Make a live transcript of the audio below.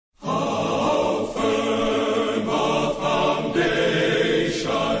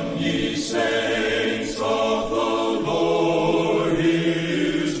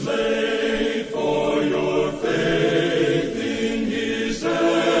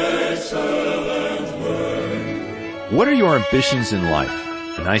What are your ambitions in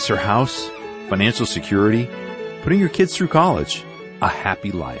life? A nicer house? Financial security? Putting your kids through college? A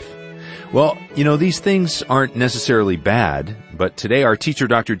happy life? Well, these things aren't necessarily bad, but today our teacher,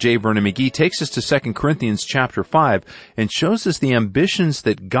 Dr. J. Vernon McGee, takes us to 2 Corinthians chapter 5 and shows us the ambitions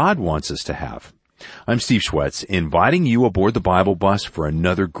that God wants us to have. I'm Steve Schwetz, inviting you aboard the Bible bus for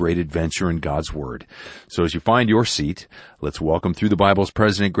another great adventure in God's Word. So as you find your seat, let's welcome through the Bible's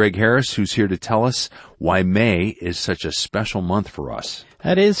President Greg Harris, who's here to tell us why May is such a special month for us.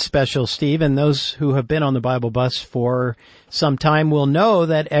 That is special, Steve, and those who have been on the Bible bus for some time will know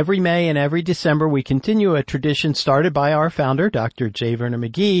that every May and every December we continue a tradition started by our founder, Dr. J. Vernon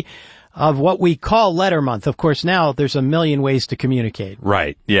McGee, of what we call Letter Month. Of course, now there's a million ways to communicate.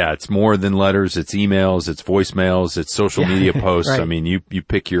 Right. Yeah, it's more than letters. It's emails, it's voicemails, it's social media posts. Right. I mean, you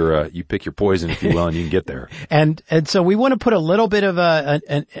pick your poison, if you will, and you can get there. And so we want to put a little bit of a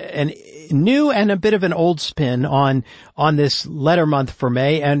new and a bit of an old spin on this Letter Month for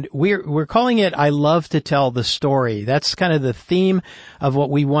May, and we're calling it I Love to Tell the Story. That's kind of the theme of what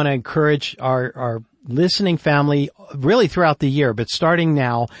we want to encourage our listening family really throughout the year, but starting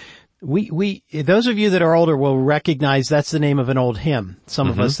now. We those of you that are older will recognize that's the name of an old hymn. Some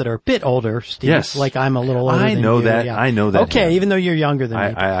of us that are a bit older, Steve, yes, like I'm a little older than you. I know that. Okay, hymn. Even though you're younger than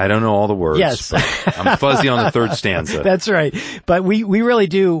me. I don't know all the words. Yes. But I'm fuzzy on the third stanza. That's right. But we really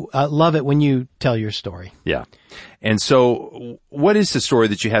do love it when you tell your story. Yeah. And so, what is the story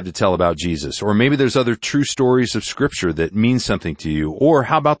that you have to tell about Jesus? Or maybe there's other true stories of Scripture that mean something to you. Or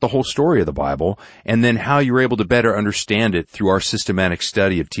how about the whole story of the Bible, and then how you're able to better understand it through our systematic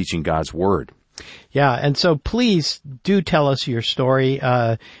study of teaching God's Word? Yeah, and so please do tell us your story.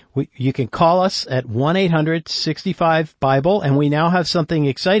 You can call us at 1-800-65-BIBLE, and we now have something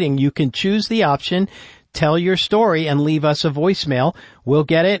exciting. You can choose the option tell your story and leave us a voicemail. We'll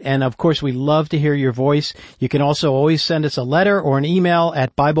get it. And of course, we love to hear your voice. You can also always send us a letter or an email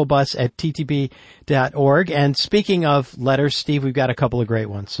at BibleBus@ttb.org. And speaking of letters, Steve, we've got a couple of great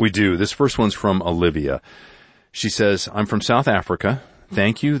ones. We do. This first one's from Olivia. She says, I'm from South Africa.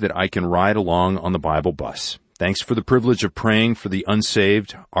 Thank you that I can ride along on the Bible bus. Thanks for the privilege of praying for the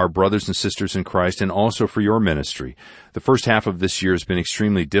unsaved, our brothers and sisters in Christ, and also for your ministry. The first half of this year has been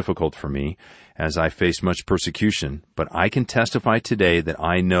extremely difficult for me as I faced much persecution, but I can testify today that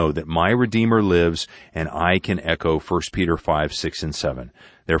I know that my Redeemer lives, and I can echo 1 Peter 5, 6, and 7.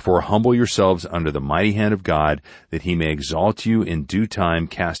 Therefore, humble yourselves under the mighty hand of God, that he may exalt you in due time,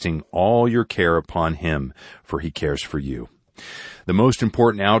 casting all your care upon him, for he cares for you. The most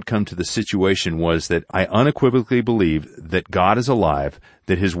important outcome to the situation was that I unequivocally believe that God is alive,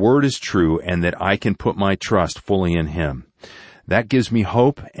 that his word is true, and that I can put my trust fully in him. That gives me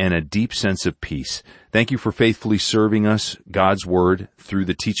hope and a deep sense of peace. Thank you for faithfully serving us, God's Word, through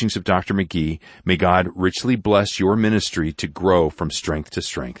the teachings of Dr. McGee. May God richly bless your ministry to grow from strength to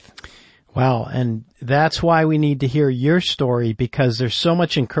strength. Wow, and that's why we need to hear your story, because there's so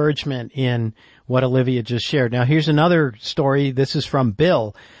much encouragement in what Olivia just shared. Now, here's another story. This is from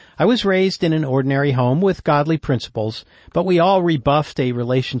Bill. I was raised in an ordinary home with godly principles, but we all rebuffed a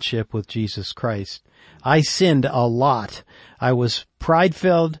relationship with Jesus Christ. I sinned a lot. I was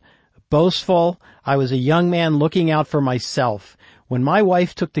pride-filled, boastful. I was a young man looking out for myself. When my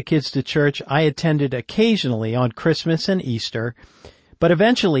wife took the kids to church, I attended occasionally on Christmas and Easter. But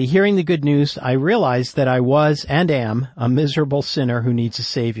eventually, hearing the good news, I realized that I was and am a miserable sinner who needs a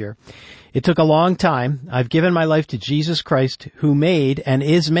Savior. It took a long time. I've given my life to Jesus Christ, who made and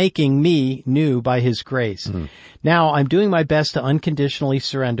is making me new by his grace. Now I'm doing my best to unconditionally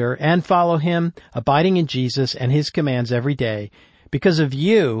surrender and follow him, abiding in Jesus and his commands every day. Because of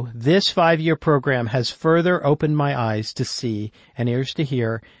you, this 5-year program has further opened my eyes to see and ears to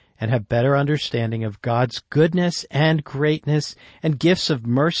hear and have better understanding of God's goodness and greatness and gifts of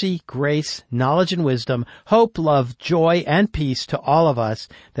mercy, grace, knowledge, and wisdom, hope, love, joy, and peace to all of us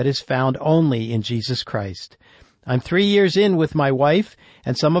that is found only in Jesus Christ. I'm 3 years in with my wife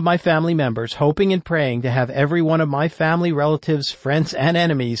and some of my family members, hoping and praying to have every one of my family, relatives, friends, and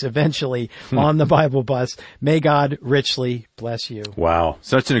enemies eventually on the Bible bus. May God richly bless you. Wow.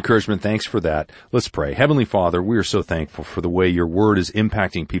 Such an encouragement. Thanks for that. Let's pray. Heavenly Father, we are so thankful for the way your word is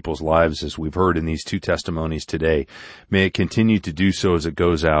impacting people's lives, as we've heard in these two testimonies today. May it continue to do so as it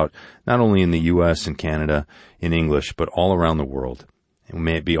goes out, not only in the U.S. and Canada in English, but all around the world. And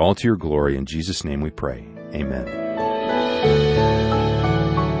may it be all to your glory. In Jesus' name we pray. Amen.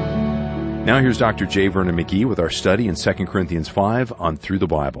 Now here's Dr. J. Vernon McGee with our study in 2 Corinthians 5 on Through the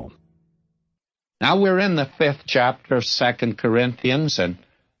Bible. Now we're in the 5th chapter of 2 Corinthians, and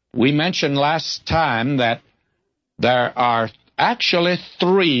we mentioned last time that there are actually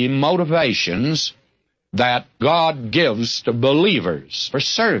 3 motivations that God gives to believers for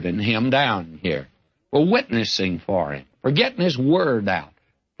serving Him down here, for witnessing for Him, for getting His Word out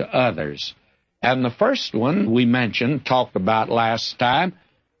to others. And the first one we mentioned, talked about last time,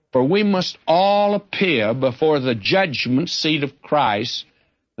 for we must all appear before the judgment seat of Christ,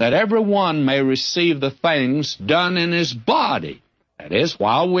 that every one may receive the things done in his body, that is,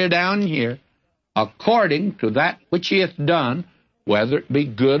 while we're down here, according to that which he hath done, whether it be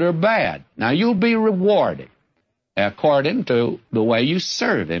good or bad. Now, you'll be rewarded according to the way you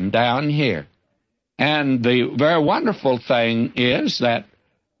serve Him down here. And the very wonderful thing is that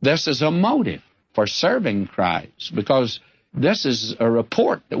this is a motive for serving Christ, because this is a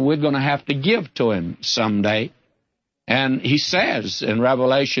report that we're going to have to give to Him someday. And He says in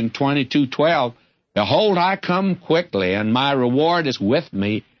Revelation 22:12, Behold, I come quickly, and my reward is with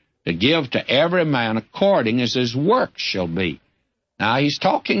me, to give to every man according as his work shall be. Now, He's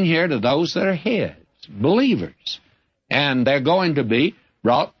talking here to those that are His, believers. And they're going to be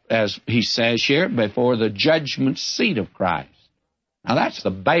brought, as He says here, before the judgment seat of Christ. Now, that's the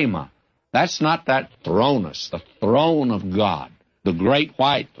Bema. That's not that thronus, the throne of God, the great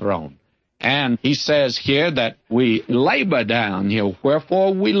white throne. And He says here that we labor down here.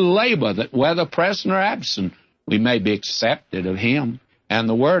 Wherefore we labor, that whether present or absent, we may be accepted of Him. And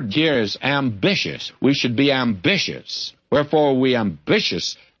the word here is ambitious. We should be ambitious. Wherefore we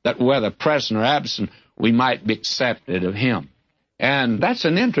ambitious, that whether present or absent, we might be accepted of Him. And that's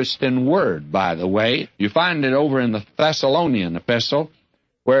an interesting word, by the way. You find it over in the Thessalonian epistle,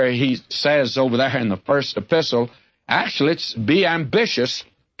 where he says over there in the first epistle, actually it's be ambitious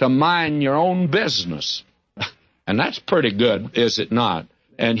to mind your own business. And that's pretty good, is it not?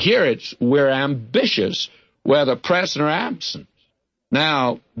 And here it's we're ambitious, whether present or absent.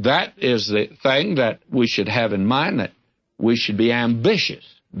 Now, that is the thing that we should have in mind, that we should be ambitious,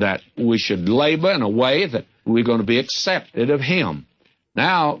 that we should labor in a way that we're going to be accepted of Him.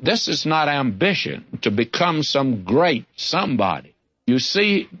 Now, this is not ambition to become some great somebody. You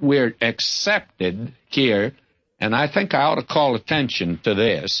see, we're accepted here, and I think I ought to call attention to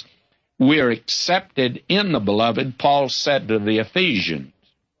this. We're accepted in the Beloved, Paul said to the Ephesians.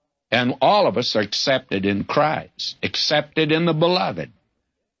 And all of us are accepted in Christ, accepted in the Beloved.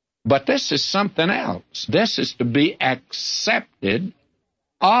 But this is something else. This is to be accepted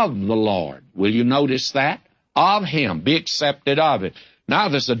of the Lord. Will you notice that? Of Him. Be accepted of it. Now,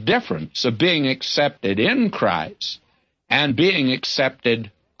 there's a difference of being accepted in Christ and being accepted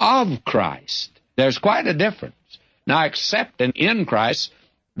of Christ. There's quite a difference. Now, accepted in Christ,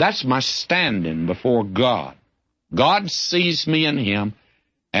 that's my standing before God. God sees me in Him,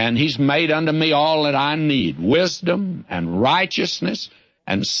 and He's made unto me all that I need, wisdom and righteousness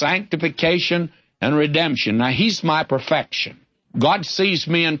and sanctification and redemption. Now, He's my perfection. God sees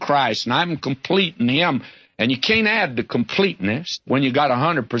me in Christ, and I'm complete in Him. And you can't add to completeness. When you got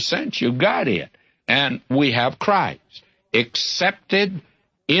 100%, you've got it. And we have Christ, accepted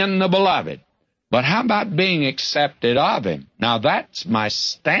in the Beloved. But how about being accepted of Him? Now, that's my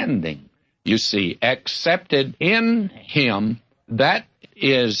standing, you see. Accepted in Him, that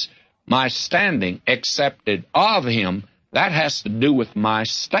is my standing. Accepted of Him, that has to do with my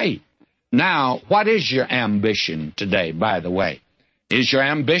state. Now, what is your ambition today, by the way? Is your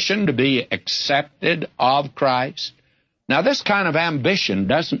ambition to be accepted of Christ? Now, this kind of ambition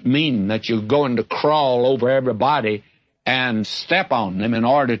doesn't mean that you're going to crawl over everybody and step on them in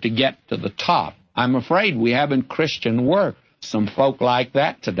order to get to the top. I'm afraid we have in Christian work some folk like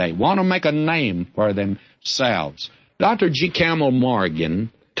that today, want to make a name for themselves. Dr. G. Campbell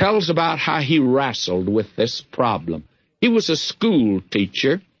Morgan tells about how he wrestled with this problem. He was a school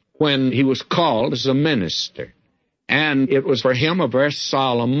teacher when he was called as a minister, and it was for him a very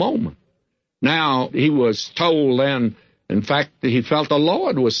solemn moment. Now, he was told then, in fact, he felt the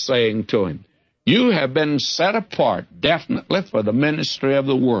Lord was saying to him, you have been set apart definitely for the ministry of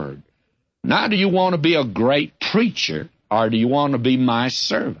the Word. Now, do you want to be a great preacher, or do you want to be my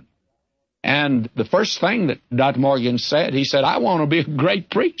servant? And the first thing that Dr. Morgan said, he said, I want to be a great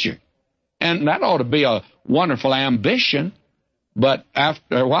preacher. And that ought to be a wonderful ambition. But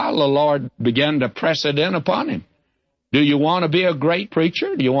after a while, the Lord began to press it in upon him. Do you want to be a great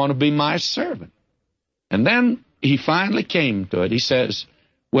preacher? Do you want to be my servant? And then he finally came to it. He says,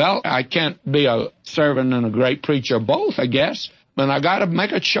 well, I can't be a servant and a great preacher both, I guess. But I got to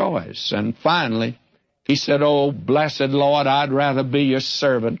make a choice. And finally, he said, oh, blessed Lord, I'd rather be your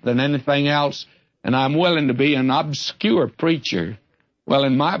servant than anything else, and I'm willing to be an obscure preacher. Well,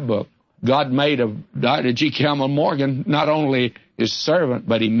 in my book, God made of Dr. G. Campbell Morgan not only his servant,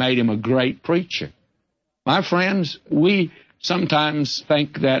 but He made him a great preacher. My friends, we sometimes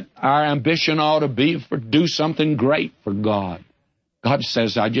think that our ambition ought to be to do something great for God. God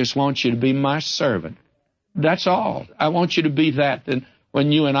says, I just want you to be my servant. That's all. I want you to be that. And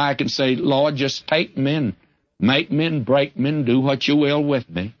when you and I can say, Lord, just take me and make me and break me and do what you will with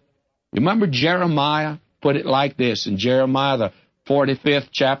me. You remember Jeremiah put it like this in Jeremiah, the 45th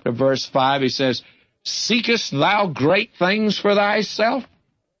chapter, verse 5. He says, Seekest thou great things for thyself?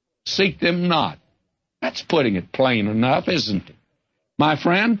 Seek them not. That's putting it plain enough, isn't it? My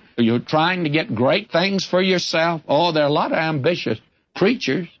friend, you're trying to get great things for yourself. Oh, there are a lot of ambitious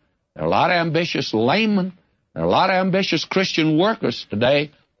preachers. There are a lot of ambitious laymen. There are a lot of ambitious Christian workers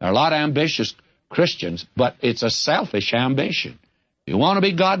today. There are a lot of ambitious Christians, but it's a selfish ambition. You want to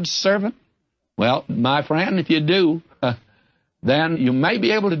be God's servant? Well, my friend, if you do, then you may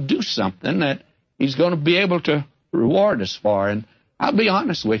be able to do something that He's going to be able to reward us for. And I'll be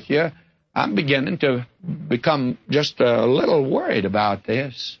honest with you, I'm beginning to become just a little worried about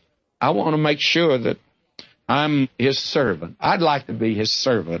this. I want to make sure that I'm His servant. I'd like to be His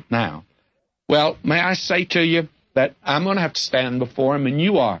servant now. Well, may I say to you that I'm going to have to stand before Him, and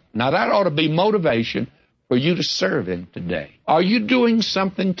you are. Now, that ought to be motivation for you to serve Him today. Are you doing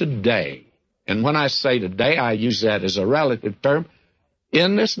something today? And when I say today, I use that as a relative term.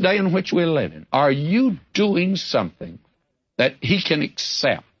 In this day in which we live in, are you doing something that He can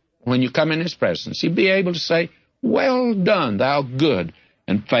accept when you come in His presence? He'd be able to say, well done, thou good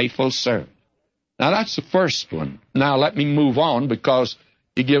and faithful servant. Now, that's the first one. Now, let me move on, because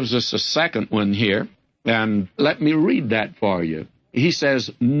He gives us a second one here. And let me read that for you. He says,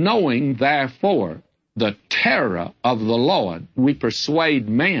 knowing, therefore, the terror of the Lord, we persuade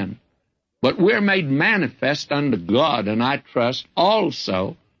men, but we're made manifest unto God, and I trust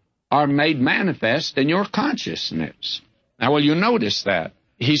also are made manifest in your consciousness. Now, will you notice that?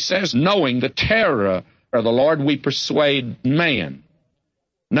 He says, knowing the terror of the Lord, we persuade man.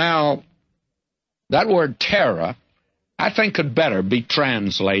 Now, that word terror, I think could better be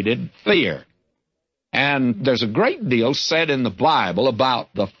translated fear. And there's a great deal said in the Bible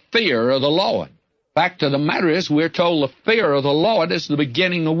about the fear of the Lord. Fact of the matter is, we're told the fear of the Lord is the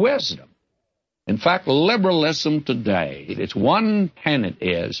beginning of wisdom. In fact, liberalism today, its one tenet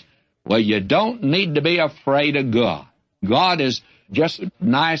is, well, you don't need to be afraid of God. God is just a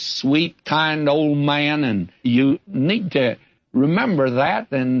nice, sweet, kind old man, and you need to remember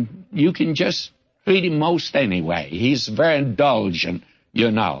that, and you can just treat Him most anyway. He's very indulgent,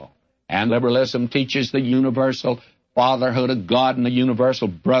 you know. And liberalism teaches the universal fatherhood of God and the universal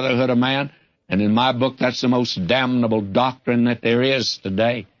brotherhood of man. And in my book, that's the most damnable doctrine that there is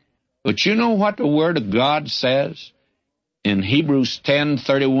today. But you know what the Word of God says in Hebrews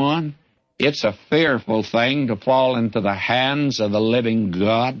 10:31? It's a fearful thing to fall into the hands of the living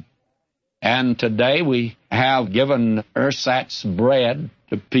God. And today we have given ersatz bread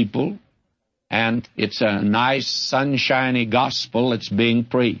to people, and it's a nice, sunshiny gospel that's being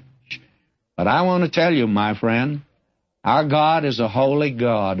preached. But I want to tell you, my friend, our God is a holy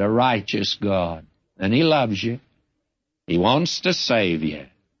God, a righteous God, and He loves you. He wants to save you.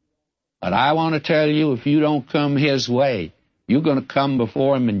 But I want to tell you, if you don't come His way, you're going to come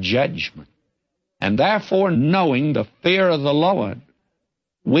before Him in judgment. And therefore, knowing the fear of the Lord,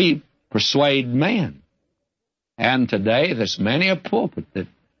 we persuade men. And today, there's many a pulpit that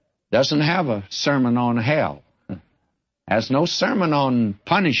doesn't have a sermon on hell, has no sermon on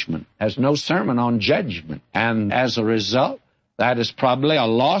punishment, has no sermon on judgment. And as a result, that is probably a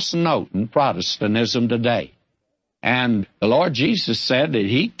lost note in Protestantism today. And the Lord Jesus said that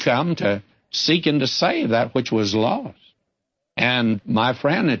He'd come to seek and to save that which was lost. And, my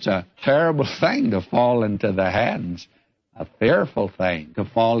friend, it's a terrible thing to fall into the hands, a fearful thing to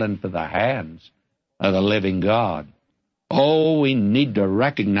fall into the hands of the living God. Oh, we need to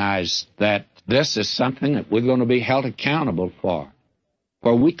recognize that this is something that we're going to be held accountable for.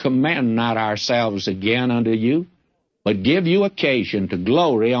 For we commend not ourselves again unto you, but give you occasion to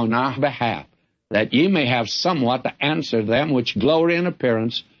glory on our behalf, that ye may have somewhat to answer them which glory in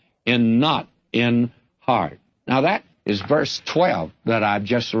appearance, and not in heart. Now that is verse 12 that I've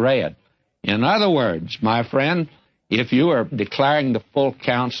just read. In other words, my friend, if you are declaring the full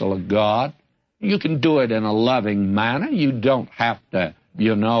counsel of God, you can do it in a loving manner. You don't have to,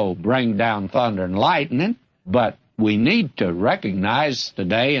 bring down thunder and lightning. But we need to recognize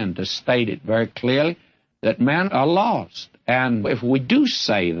today and to state it very clearly that men are lost. And if we do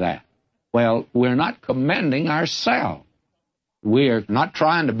say that, well, we're not commending ourselves. We're not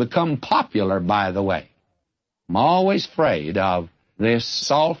trying to become popular, by the way. I'm always afraid of this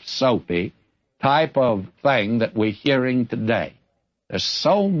soft, soapy type of thing that we're hearing today. There's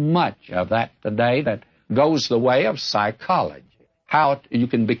so much of that today that goes the way of psychology, how you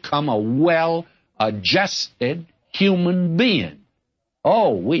can become a well-adjusted human being.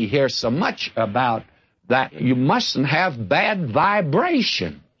 Oh, we hear so much about that. You mustn't have bad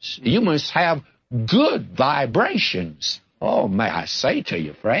vibrations. You must have good vibrations. Oh, may I say to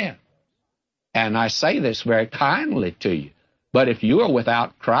you, friend, and I say this very kindly to you, but if you are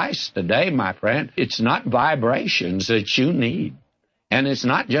without Christ today, my friend, it's not vibrations that you need. And it's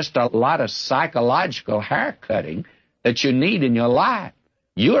not just a lot of psychological haircutting that you need in your life.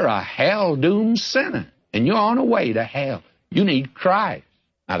 You're a hell-doomed sinner, and you're on the way to hell. You need Christ.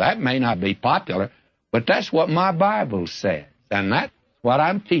 Now, that may not be popular, but that's what my Bible says, and that's what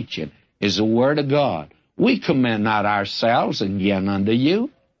I'm teaching, is the Word of God. We commend not ourselves again unto you.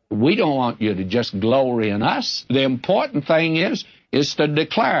 We don't want you to just glory in us. The important thing is to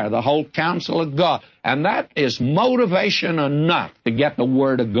declare the whole counsel of God. And that is motivation enough to get the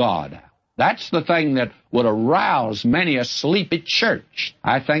Word of God out. That's the thing that would arouse many a sleepy church.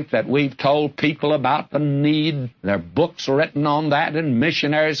 I think that we've told people about the need. There are books written on that, and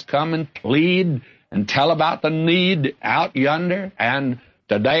missionaries come and plead and tell about the need out yonder. And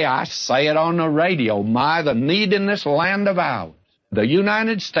today I say it on the radio, the need in this land of ours. The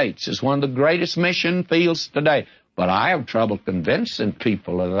United States is one of the greatest mission fields today, but I have trouble convincing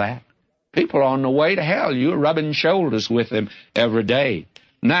people of that. People are on the way to hell. You're rubbing shoulders with them every day.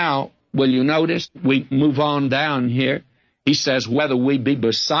 Now, will you notice, we move on down here. He says, whether we be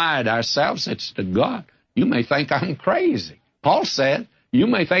beside ourselves, it's to God. You may think I'm crazy. Paul said, you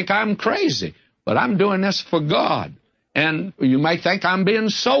may think I'm crazy, but I'm doing this for God. And you may think I'm being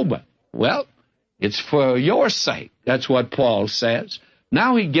sober. Well, it's for your sake. That's what Paul says.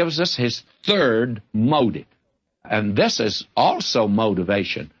 Now he gives us his third motive. And this is also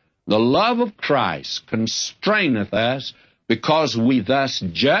motivation. The love of Christ constraineth us, because we thus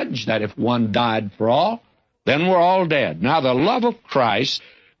judge that if one died for all, then we're all dead. Now the love of Christ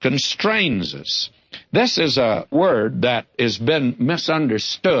constrains us. This is a word that has been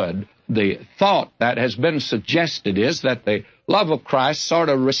misunderstood. The thought that has been suggested is that the love of Christ sort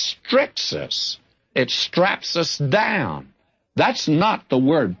of restricts us. It straps us down. That's not the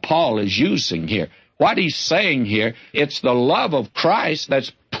word Paul is using here. What he's saying here, it's the love of Christ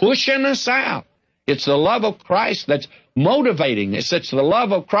that's pushing us out. It's the love of Christ that's motivating us. It's the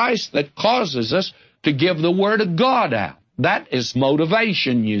love of Christ that causes us to give the Word of God out. That is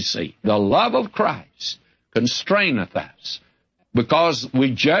motivation, you see. The love of Christ constraineth us, because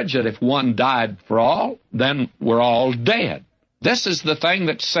we judge that if one died for all, then we're all dead. This is the thing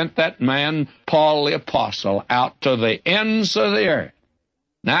that sent that man, Paul the Apostle, out to the ends of the earth.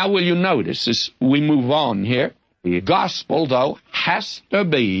 Now, will you notice as we move on here, the gospel, though, has to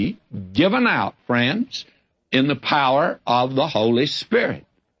be given out, friends, in the power of the Holy Spirit,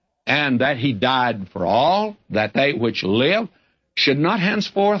 and that he died for all, that they which live should not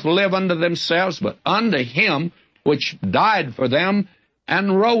henceforth live unto themselves, but unto him which died for them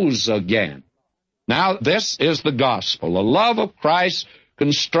and rose again. Now, this is the gospel. The love of Christ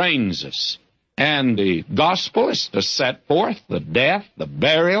constrains us. And the gospel is to set forth the death, the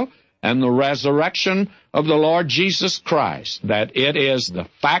burial, and the resurrection of the Lord Jesus Christ. That it is the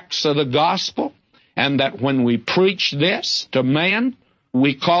facts of the gospel, and that when we preach this to man,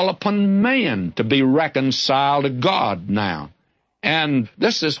 we call upon man to be reconciled to God now. And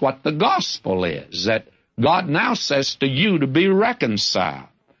this is what the gospel is, that God now says to you to be reconciled.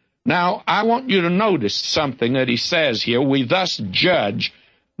 Now, I want you to notice something that he says here. We thus judge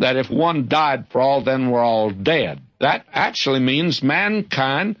that if one died for all, then we're all dead. That actually means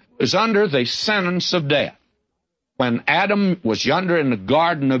mankind is under the sentence of death. When Adam was yonder in the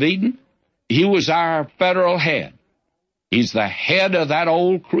Garden of Eden, he was our federal head. He's the head of that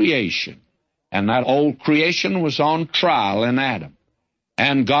old creation. And that old creation was on trial in Adam.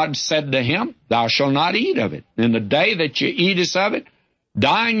 And God said to him, thou shalt not eat of it. In the day that you eatest of it,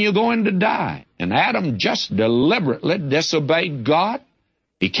 dying you're going to die. And Adam just deliberately disobeyed God.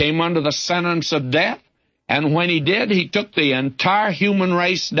 He came under the sentence of death. And when he did, he took the entire human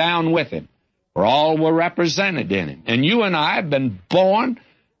race down with him. For all were represented in him. And you and I have been born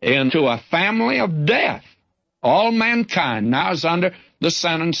into a family of death. All mankind now is under the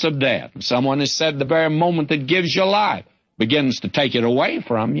sentence of death. Someone has said the very moment that gives you life begins to take it away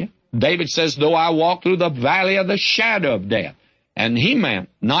from you. David says, though I walk through the valley of the shadow of death. And he meant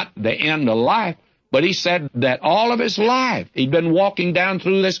not the end of life, but he said that all of his life he'd been walking down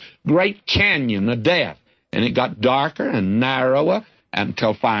through this great canyon of death. And it got darker and narrower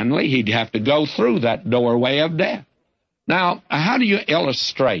until finally he'd have to go through that doorway of death. Now, how do you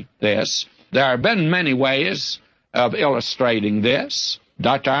illustrate this? There have been many ways of illustrating this.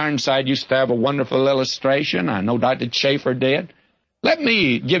 Dr. Ironside used to have a wonderful illustration. I know Dr. Schaefer did. Let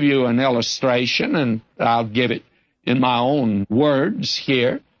me give you an illustration, and I'll give it in my own words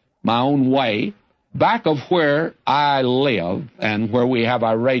here, my own way. Back of where I live and where we have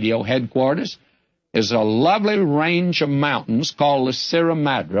our radio headquarters is a lovely range of mountains called the Sierra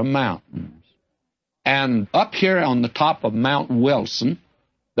Madre Mountains. And up here on the top of Mount Wilson,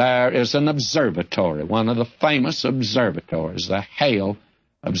 there is an observatory, one of the famous observatories, the Hale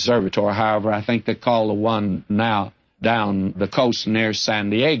Observatory. However, I think they call the one now down the coast near San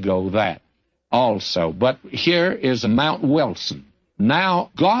Diego that also. But here is Mount Wilson.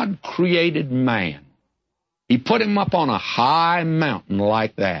 Now, God created man. He put him up on a high mountain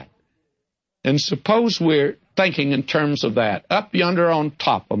like that. And suppose we're thinking in terms of that. Up yonder on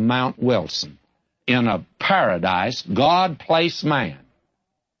top of Mount Wilson, in a paradise, God placed man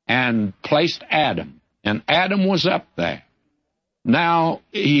and placed Adam. And Adam was up there. Now,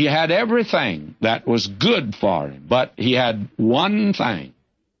 he had everything that was good for him, but he had one thing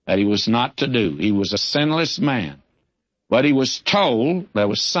that he was not to do. He was a sinless man, but he was told there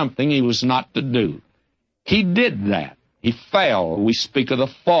was something he was not to do. He did that. He fell. We speak of the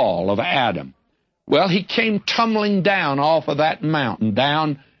fall of Adam. Well, he came tumbling down off of that mountain,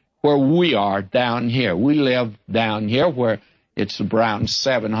 down where we are down here. We live down here where it's around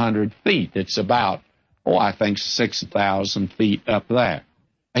 700 feet. It's about, I think 6,000 feet up there.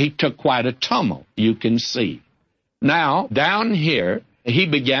 He took quite a tumble, you can see. Now, down here, he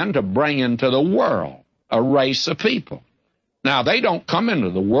began to bring into the world a race of people. Now, they don't come into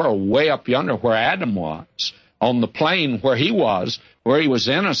the world way up yonder where Adam was, on the plain where he was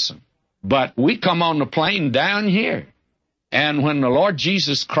innocent. But we come on the plain down here. And when the Lord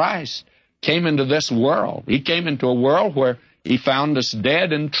Jesus Christ came into this world, he came into a world where he found us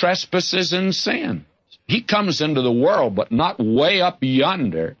dead in trespasses and sin. He comes into the world, but not way up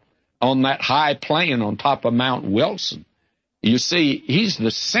yonder on that high plain on top of Mount Wilson. You see, he's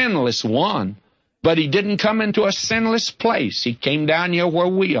the sinless one, but he didn't come into a sinless place. He came down here where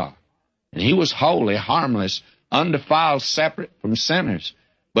we are. And he was holy, harmless, undefiled, separate from sinners.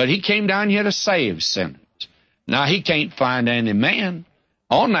 But he came down here to save sinners. Now, he can't find any man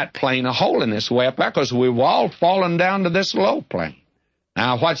on that plane of holiness way up there because we've all fallen down to this low plane.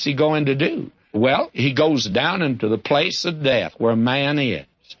 Now, what's he going to do? Well, he goes down into the place of death where man is,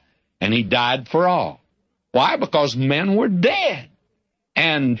 and he died for all. Why? Because men were dead.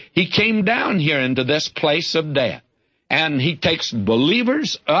 And he came down here into this place of death, and he takes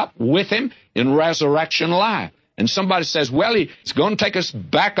believers up with him in resurrection life. And somebody says, well, he's going to take us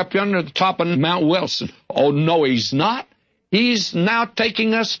back up yonder at the top of Mount Wilson. Oh, no, he's not. He's now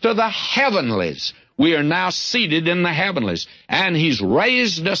taking us to the heavenlies. We are now seated in the heavenlies. And he's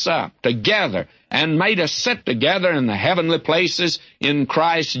raised us up together and made us sit together in the heavenly places in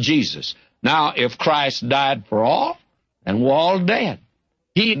Christ Jesus. Now, if Christ died for all, then we're all dead.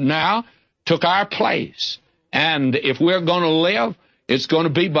 He now took our place. And if we're going to live, it's going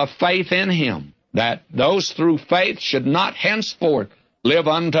to be by faith in him, that those through faith should not henceforth live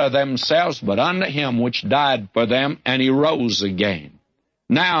unto themselves, but unto him which died for them, and he rose again.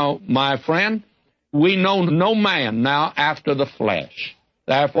 Now, my friend, we know no man now after the flesh.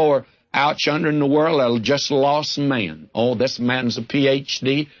 Therefore, out yonder in the world, they're just lost men. Oh, this man's a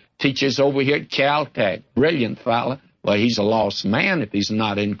Ph.D., teaches over here at Caltech, brilliant fella. Well, he's a lost man if he's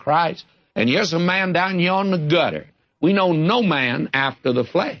not in Christ. And here's a man down here on the gutter. We know no man after the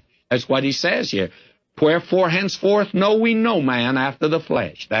flesh. That's what he says here. Wherefore, henceforth, know we no man after the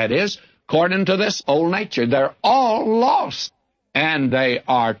flesh. That is, according to this old nature, they're all lost. And they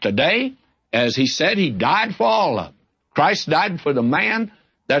are today, as he said, he died for all of them. Christ died for the man,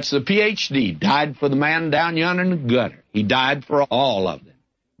 that's the Ph.D., died for the man down yonder in the gutter. He died for all of them.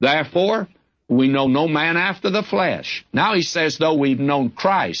 Therefore, we know no man after the flesh. Now he says, though we've known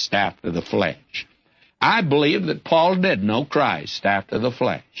Christ after the flesh. I believe that Paul did know Christ after the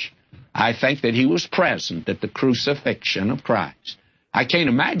flesh. I think that he was present at the crucifixion of Christ. I can't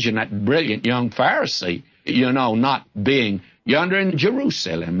imagine that brilliant young Pharisee, not being yonder in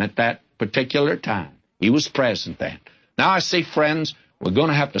Jerusalem at that particular time. He was present then. Now I see, friends, we're going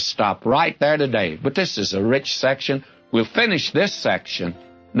to have to stop right there today. But this is a rich section. We'll finish this section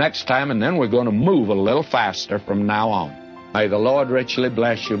next time, and then we're going to move a little faster from now on. May the Lord richly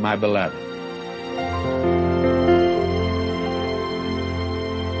bless you, my beloved.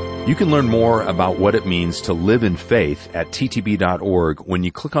 You can learn more about what it means to live in faith at ttb.org when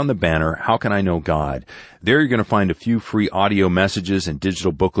you click on the banner, How Can I Know God? There you're going to find a few free audio messages and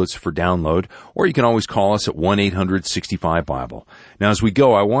digital booklets for download, or you can always call us at 1-800-65-BIBLE. Now as we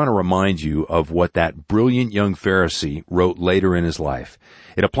go, I want to remind you of what that brilliant young Pharisee wrote later in his life.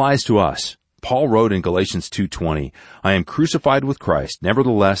 It applies to us. Paul wrote in Galatians 2:20, I am crucified with Christ,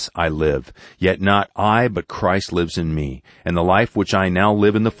 nevertheless I live. Yet not I, but Christ lives in me. And the life which I now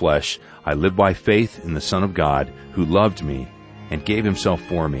live in the flesh, I live by faith in the Son of God, who loved me and gave himself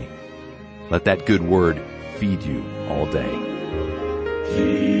for me. Let that good word feed you all day.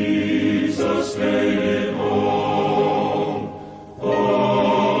 Jesus made it all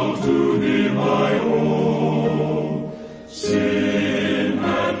to him I owe. Sin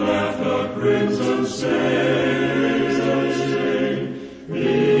had left a crimson stain,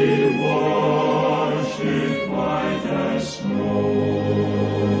 he washed it white as snow.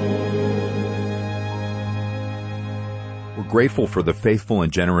 We're grateful for the faithful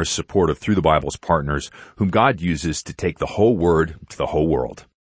and generous support of Through the Bible's partners, whom God uses to take the whole Word to the whole world.